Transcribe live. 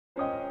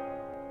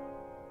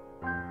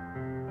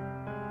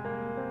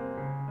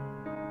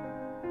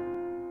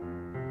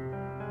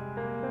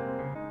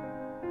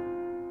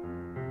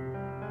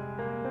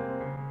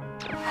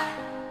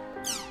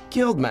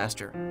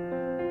Guildmaster.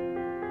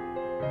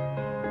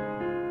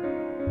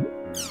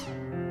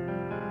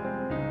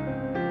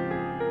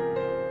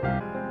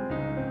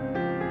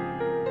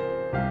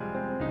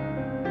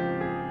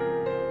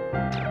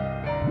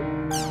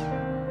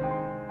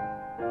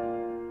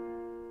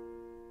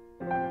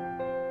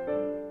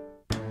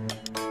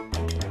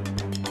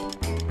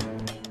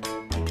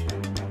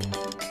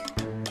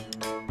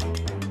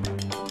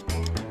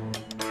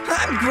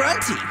 I'm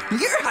Grunty.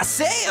 You're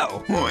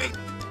Haseo. Oink.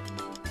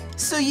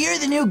 So you're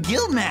the new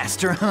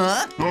Guildmaster,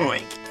 huh?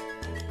 Oink.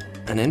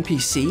 An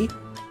NPC?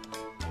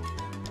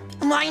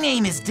 My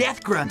name is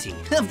Death Grunty,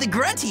 of the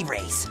Grunty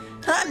race.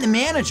 I'm the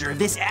manager of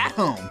this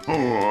at-home.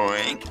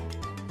 Oink.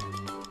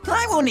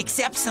 I won't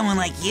accept someone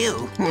like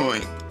you.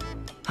 Oink.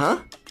 Huh?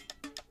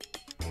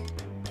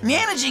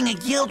 Managing a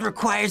guild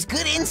requires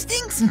good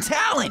instincts and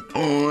talent.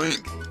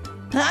 Oink.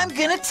 I'm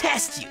gonna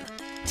test you,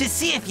 to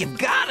see if you've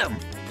got them.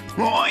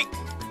 Oink.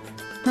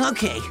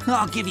 Okay,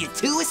 I'll give you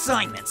 2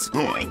 assignments.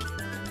 Oink.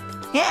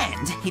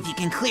 And if you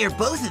can clear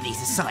both of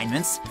these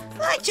assignments,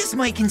 I just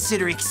might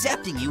consider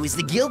accepting you as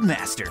the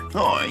Guildmaster.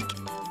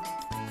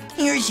 Oink.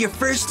 Here's your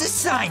first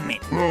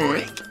assignment.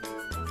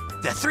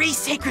 Oink. The 3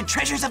 sacred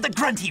treasures of the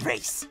Grunty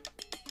race.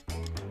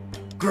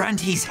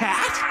 Grunty's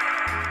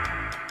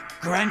hat,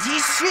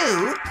 Grunty's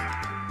shoe,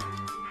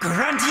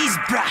 Grunty's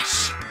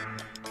brush.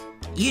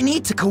 You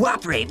need to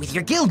cooperate with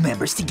your guild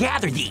members to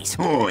gather these.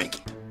 Oink.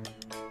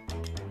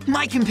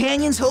 My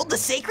companions hold the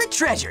sacred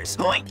treasures.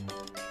 Oink.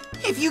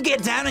 If you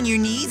get down on your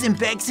knees and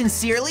beg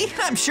sincerely,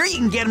 I'm sure you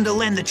can get them to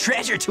lend the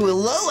treasure to a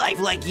lowlife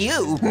like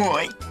you.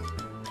 Oink.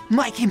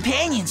 My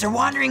companions are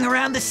wandering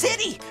around the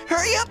city.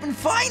 Hurry up and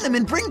find them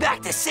and bring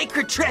back the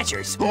sacred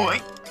treasures.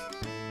 Oink.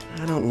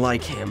 I don't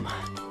like him.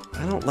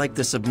 I don't like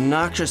this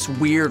obnoxious,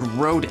 weird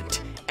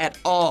rodent at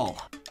all.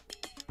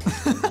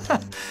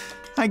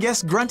 I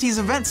guess Grunty's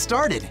event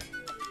started.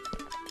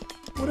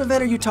 What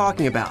event are you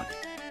talking about?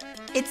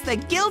 It's the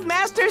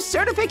Guildmaster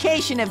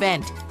Certification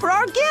event for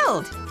our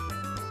guild.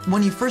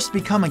 When you first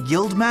become a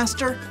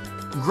Guildmaster,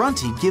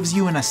 Grunty gives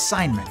you an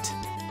assignment.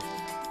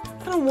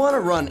 I don't want to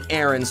run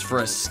errands for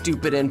a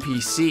stupid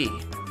NPC.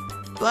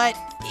 But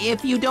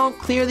if you don't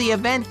clear the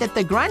event that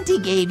the Grunty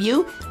gave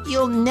you,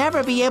 you'll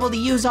never be able to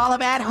use all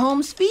of At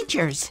Home's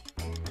features.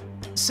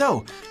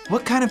 So,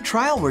 what kind of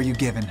trial were you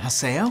given,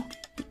 Haseo?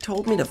 He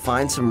told me to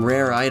find some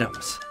rare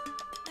items.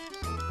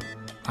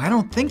 I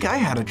don't think I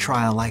had a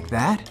trial like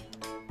that.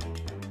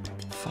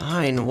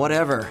 Fine,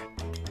 whatever.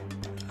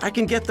 I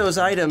can get those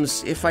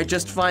items if I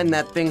just find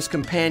that thing's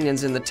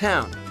companions in the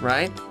town,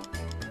 right?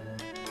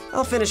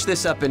 I'll finish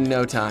this up in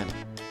no time.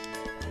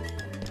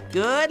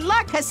 Good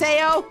luck,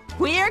 Haseo.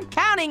 We're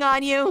counting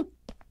on you.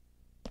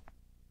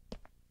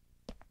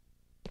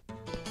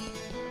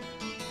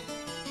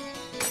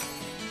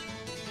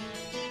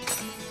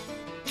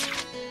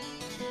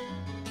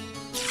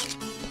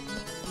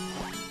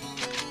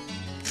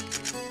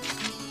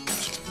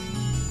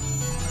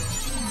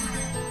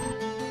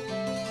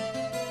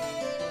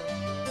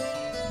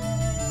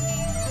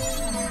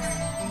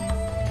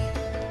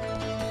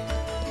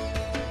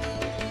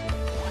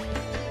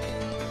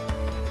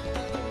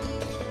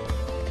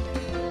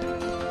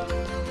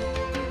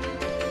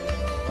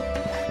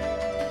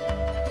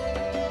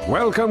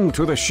 Welcome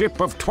to the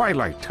Ship of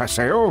Twilight,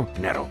 Haseo,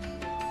 Nero.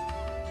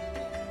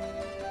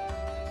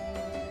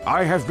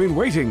 I have been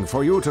waiting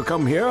for you to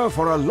come here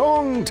for a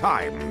long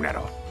time,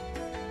 Nero.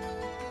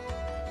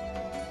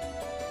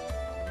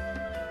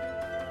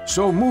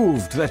 So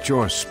moved that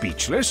you're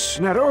speechless,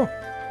 Nero?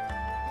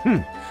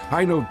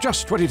 I know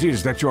just what it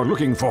is that you're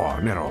looking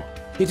for, Nero.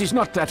 It is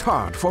not that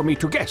hard for me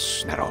to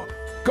guess, Nero.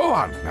 Go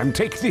on and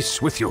take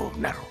this with you,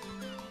 Nero.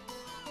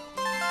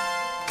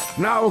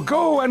 Now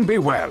go and be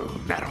well,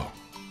 Nero.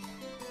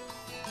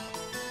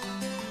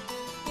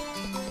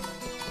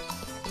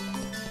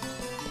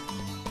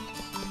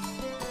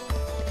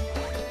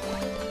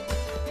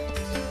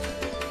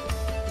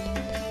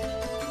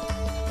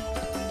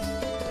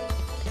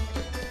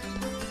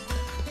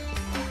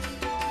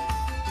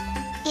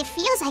 It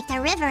feels like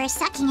the river is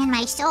sucking in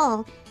my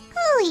soul.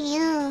 Ooh,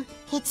 you.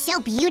 It's so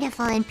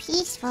beautiful and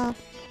peaceful.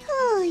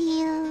 Ooh,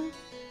 you.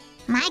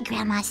 My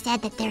grandma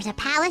said that there's a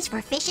palace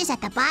for fishes at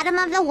the bottom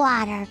of the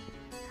water.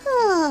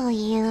 Ooh,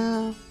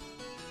 you.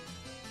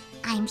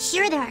 I'm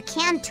sure there are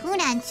canned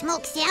tuna and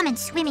smoked salmon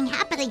swimming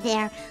happily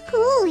there.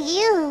 Ooh,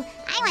 you.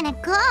 I want to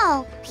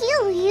go.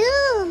 Ooh,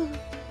 you.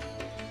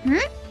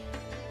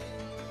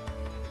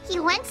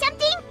 You want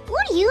something?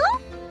 Ooh, you?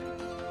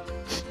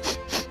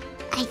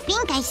 I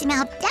think I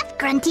smell Death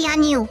Grunty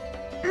on you.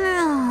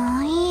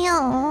 Oh,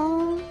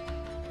 you.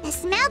 The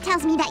smell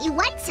tells me that you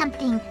want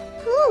something.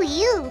 Ooh,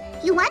 you.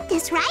 You want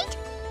this, right?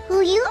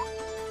 Ooh, you?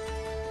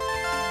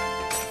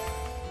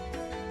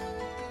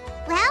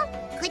 Well,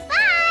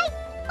 goodbye.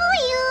 Ooh,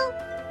 you.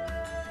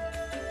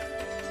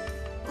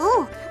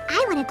 Oh,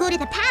 I want to go to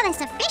the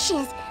Palace of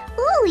Fishes.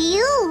 Ooh,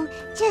 you.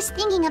 Just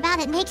thinking about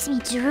it makes me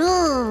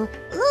drool.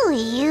 Ooh,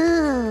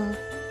 you.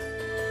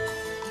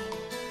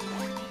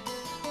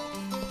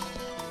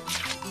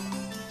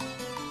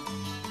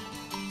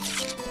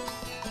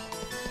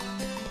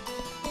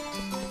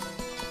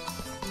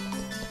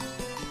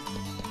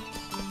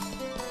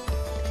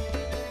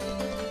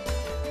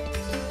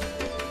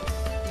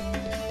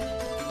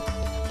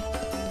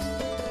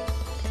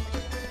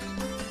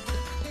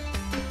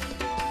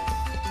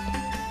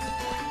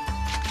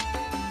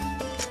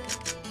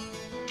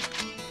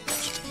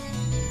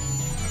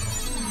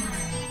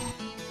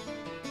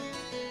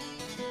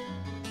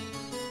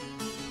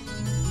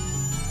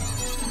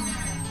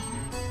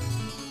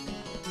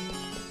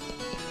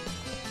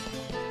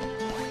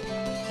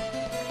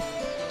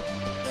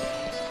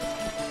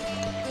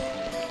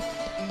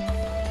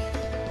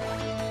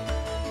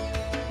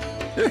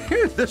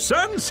 The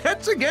sun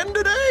sets again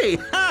today.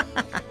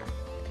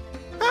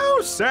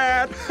 How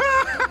sad.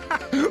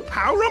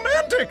 How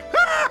romantic.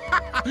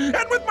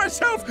 And with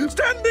myself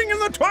standing in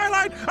the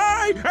twilight,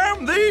 I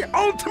am the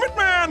ultimate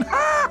man.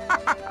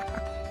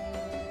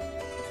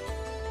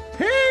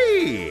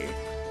 Hey,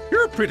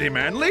 you're pretty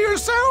manly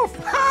yourself.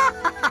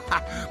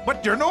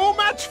 But you're no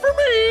match for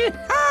me.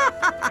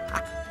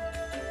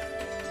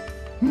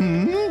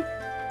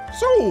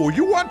 So,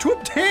 you want to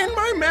obtain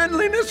my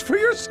manliness for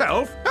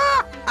yourself?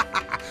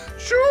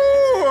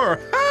 Sure!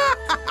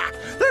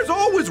 There's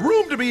always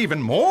room to be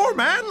even more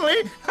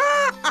manly.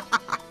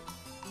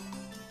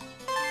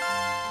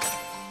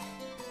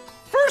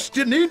 First,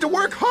 you need to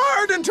work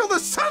hard until the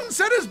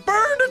sunset has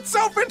burned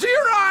itself into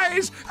your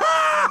eyes.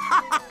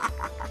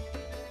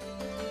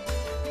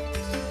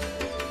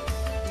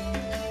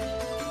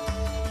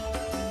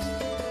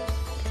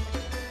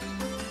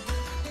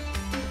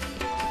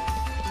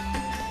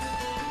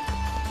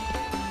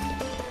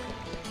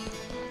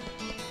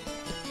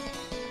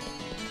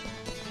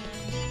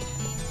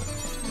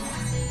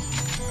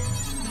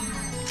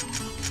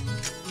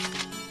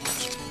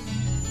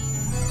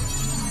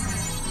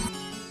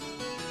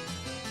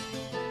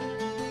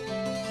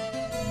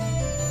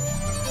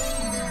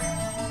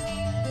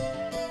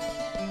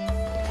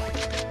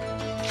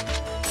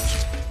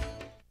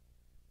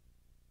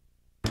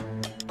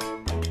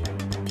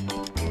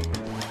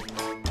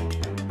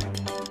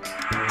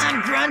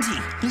 I'm Grunty.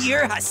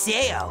 You're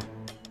Haseo.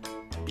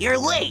 You're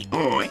late.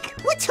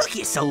 Oink. What took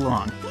you so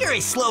long? You're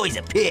as slow as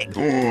a pig.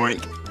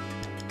 Oink.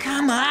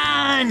 Come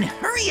on,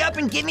 hurry up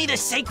and give me the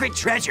sacred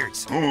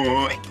treasures.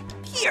 Oink.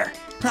 Here,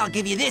 I'll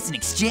give you this in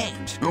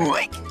exchange.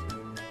 Oink.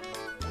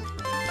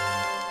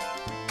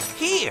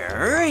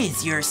 Here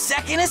is your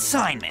second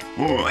assignment.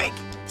 Oink.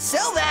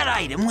 Sell that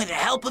item with the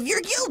help of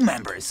your guild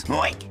members.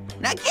 Oink.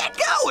 Now get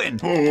going!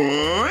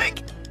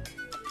 Oink.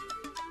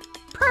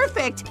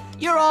 Perfect!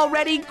 You're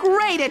already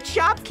great at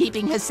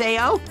shopkeeping,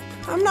 Haseo.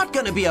 I'm not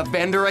gonna be a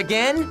vendor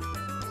again.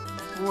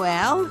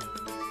 Well,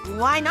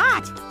 why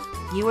not?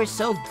 You were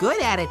so good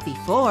at it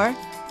before.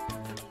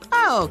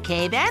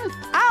 Okay then,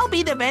 I'll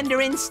be the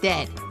vendor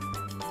instead.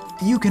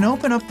 You can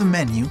open up the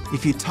menu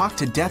if you talk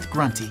to Death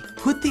Grunty.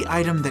 Put the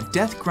item that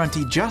Death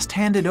Grunty just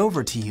handed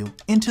over to you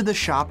into the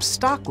shop's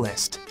stock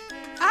list.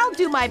 I'll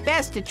do my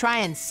best to try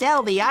and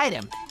sell the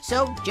item,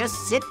 so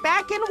just sit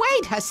back and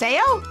wait,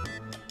 Haseo.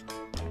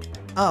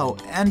 Oh,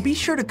 and be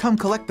sure to come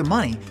collect the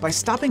money by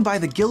stopping by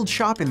the guild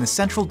shop in the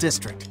Central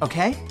District,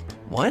 okay?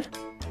 What?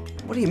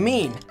 What do you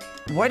mean?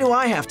 Why do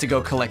I have to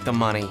go collect the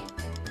money?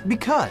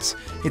 Because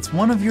it's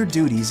one of your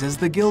duties as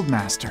the guild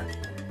master.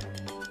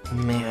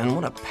 Man,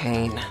 what a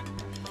pain.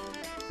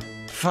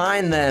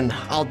 Fine then,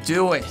 I'll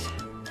do it.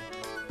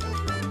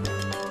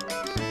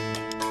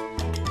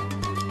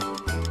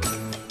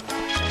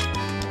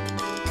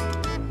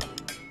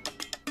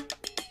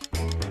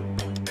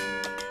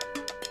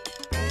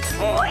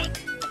 Oink.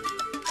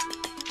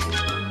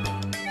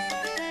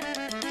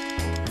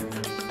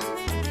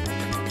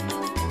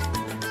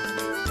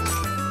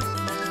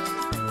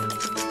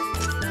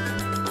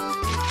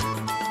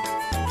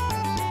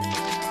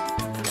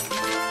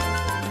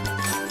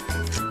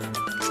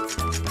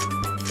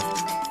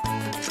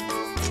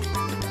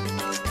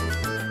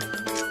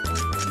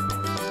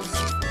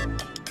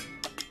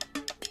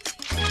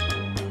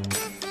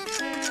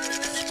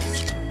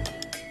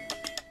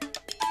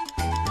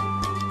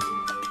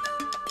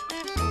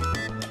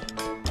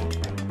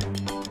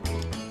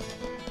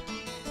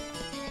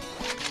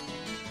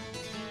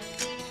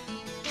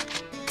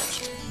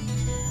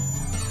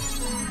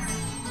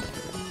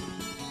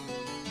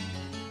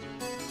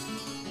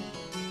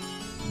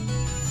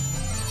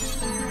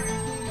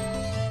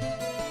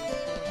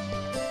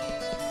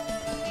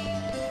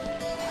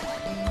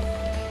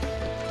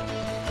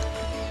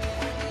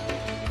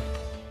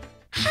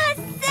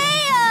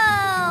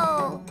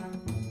 Haseo!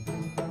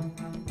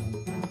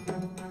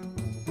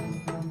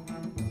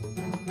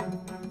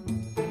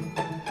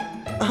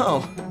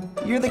 Oh,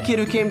 you're the kid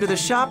who came to the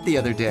shop the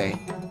other day.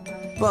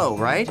 Bo,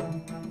 right?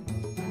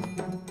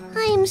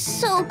 I'm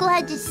so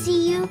glad to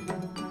see you.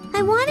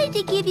 I wanted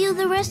to give you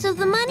the rest of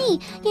the money,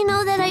 you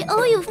know, that I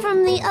owe you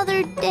from the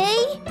other day.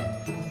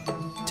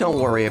 Don't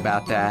worry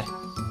about that.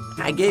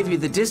 I gave you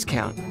the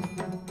discount.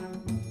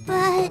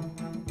 But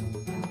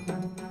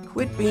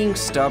Quit being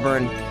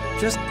stubborn.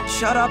 Just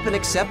shut up and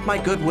accept my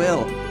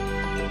goodwill.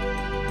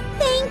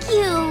 thank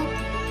you.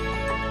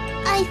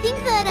 I think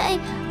that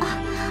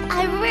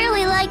I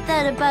really like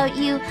that about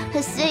you,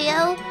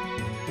 Haseo.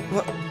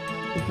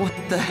 What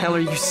the hell are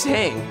you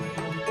saying?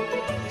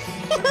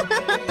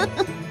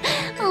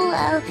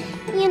 Well,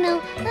 you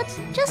know, that's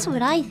just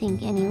what I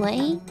think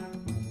anyway.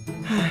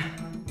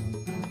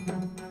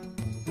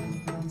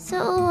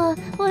 So,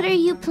 what are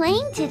you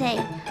playing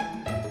today?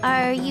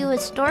 Are you a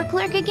store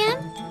clerk again?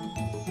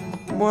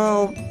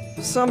 Well,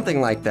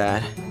 something like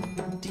that.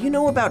 Do you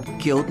know about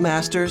guild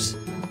masters?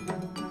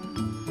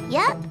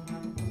 Yep.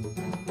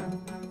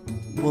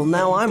 Well,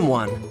 now I'm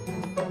one.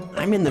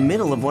 I'm in the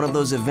middle of one of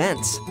those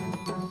events.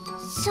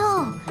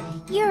 So,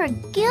 You're a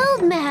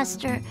guild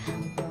master.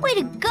 Way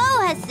to go,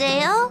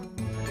 Haseo.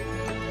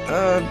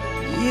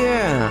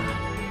 Yeah.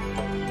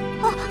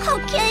 Oh,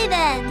 okay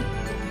then.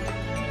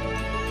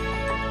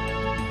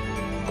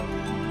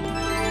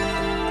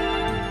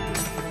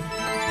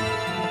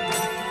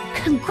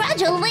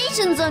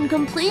 Congratulations on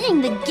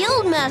completing the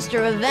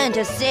Guildmaster event,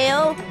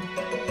 Haseo!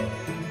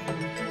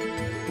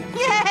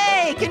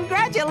 Yay!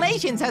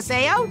 Congratulations,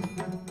 Haseo!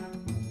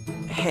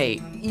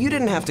 Hey, you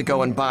didn't have to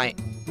go and buy...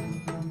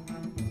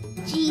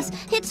 Jeez,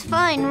 it's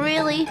fine,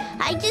 really.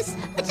 I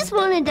just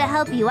wanted to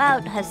help you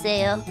out,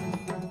 Haseo.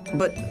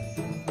 But...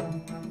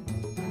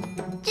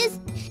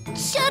 Just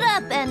shut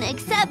up and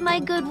accept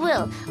my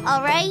goodwill,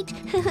 alright?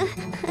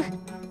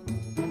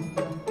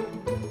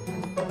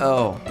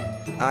 Oh,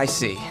 I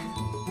see.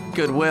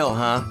 Goodwill,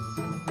 huh?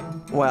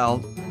 Well,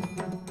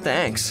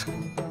 thanks.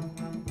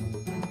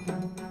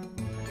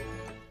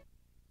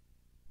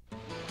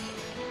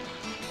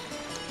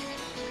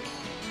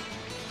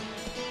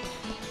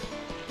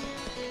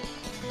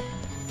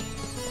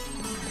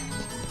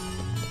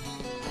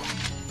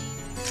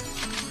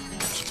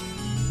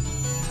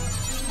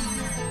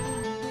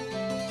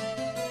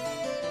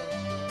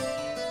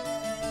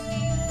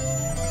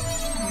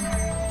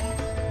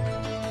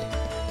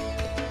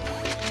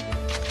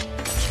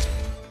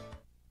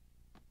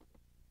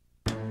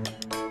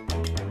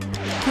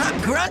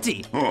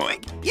 Grunty!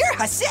 Oink. You're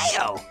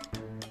Haseo!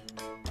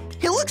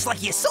 It looks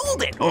like you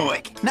sold it!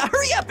 Oink. Now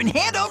hurry up and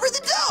hand over the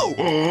dough!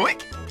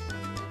 Oink.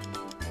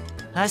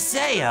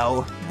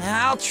 Haseo,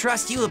 I'll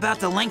trust you about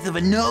the length of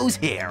a nose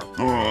hair.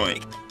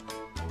 Oink.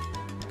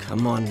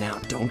 Come on now,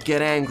 don't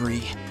get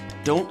angry.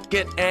 Don't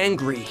get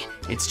angry.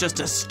 It's just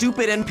a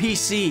stupid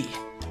NPC.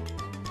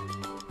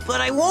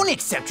 But I won't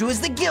accept you as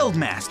the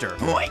Guildmaster.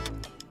 Oink.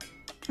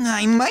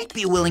 I might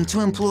be willing to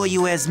employ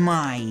you as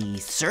my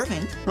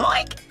servant.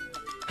 Oink.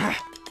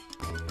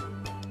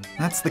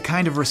 That's the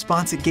kind of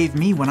response it gave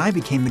me when I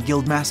became the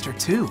Guildmaster,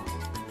 too.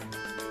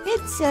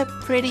 It's a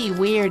pretty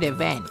weird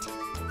event.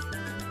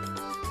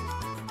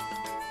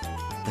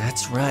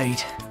 That's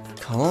right.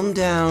 Calm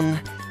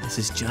down. This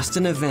is just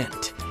an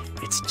event.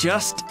 It's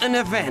just an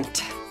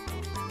event.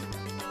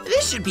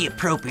 This should be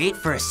appropriate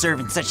for a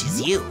servant such as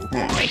you.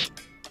 Oink.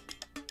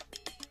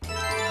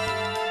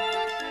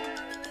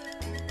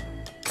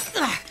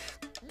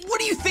 What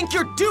do you think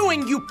you're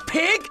doing, you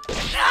pig?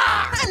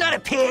 I'm not a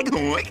pig.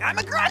 Oink. I'm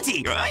a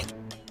grunty. Oink.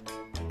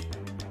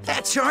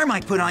 That charm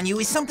I put on you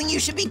is something you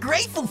should be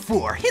grateful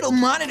for. It'll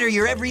monitor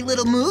your every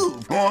little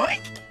move.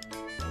 Oink.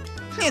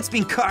 It's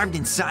been carved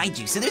inside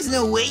you, so there's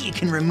no way you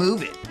can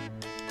remove it.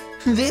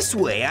 This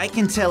way, I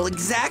can tell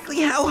exactly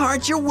how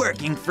hard you're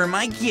working for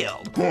my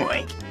guild.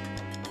 Oink.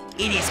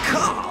 It is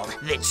called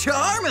the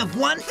Charm of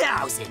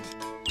 1000.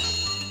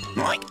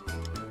 Oink.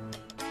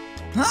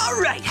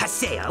 All right,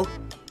 Haseo.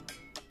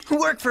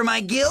 Work for my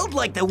guild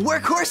like the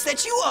workhorse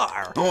that you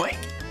are. Oink.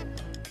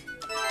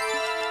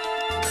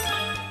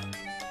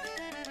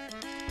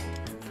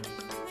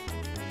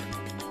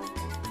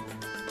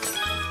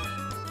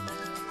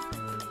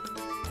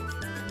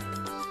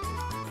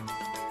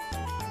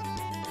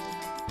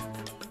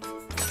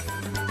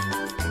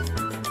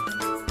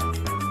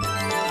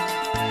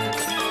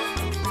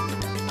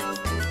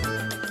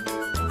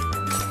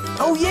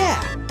 Oh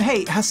yeah!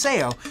 Hey,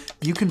 Haseo,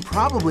 you can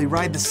probably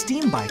ride the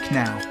steam bike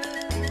now.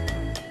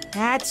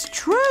 That's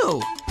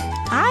true.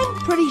 I'm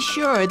pretty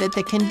sure that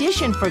the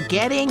condition for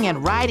getting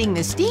and riding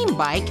the steam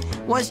bike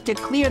was to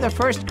clear the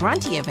first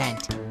Grunty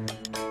event.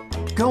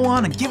 Go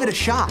on and give it a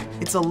shot.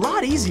 It's a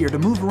lot easier to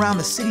move around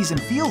the cities and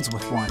fields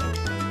with one.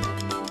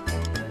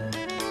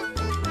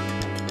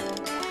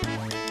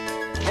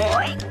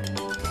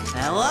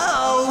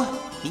 Hello?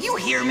 You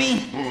hear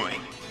me? Oink.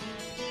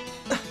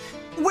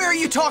 Where are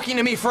you talking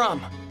to me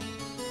from?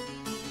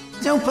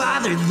 Don't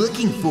bother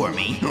looking for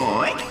me.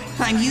 Oink.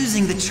 I'm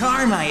using the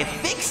charm I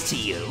affixed to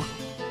you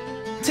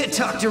to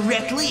talk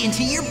directly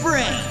into your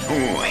brain.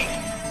 Oink.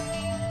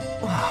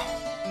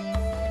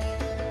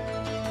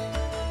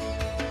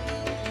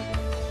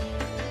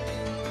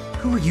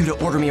 Who are you to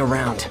order me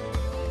around?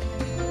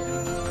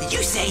 Did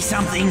you say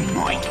something?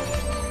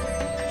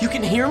 Oink. You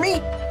can hear me?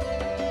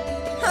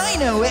 I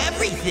know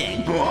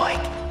everything.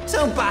 Oink.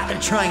 Don't bother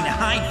trying to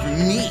hide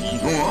from me.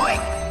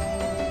 Oink.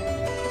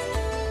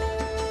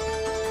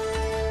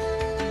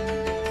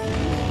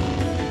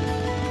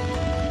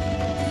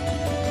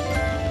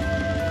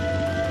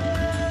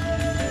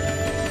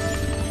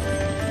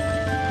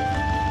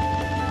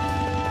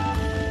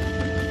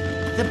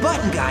 The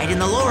button guide in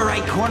the lower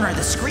right corner of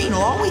the screen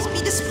will always be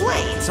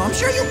displayed, so I'm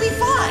sure you'll be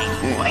fine.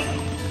 Oink.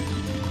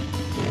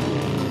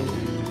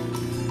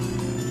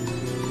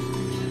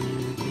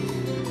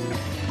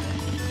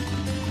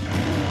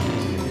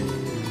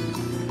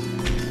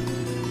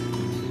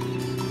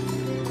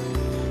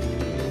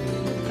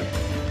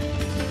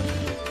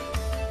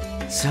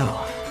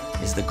 So,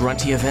 is the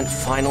Grunty event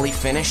finally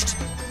finished?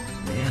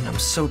 Man, I'm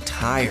so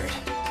tired.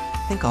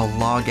 I think I'll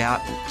log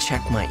out and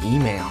check my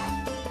email.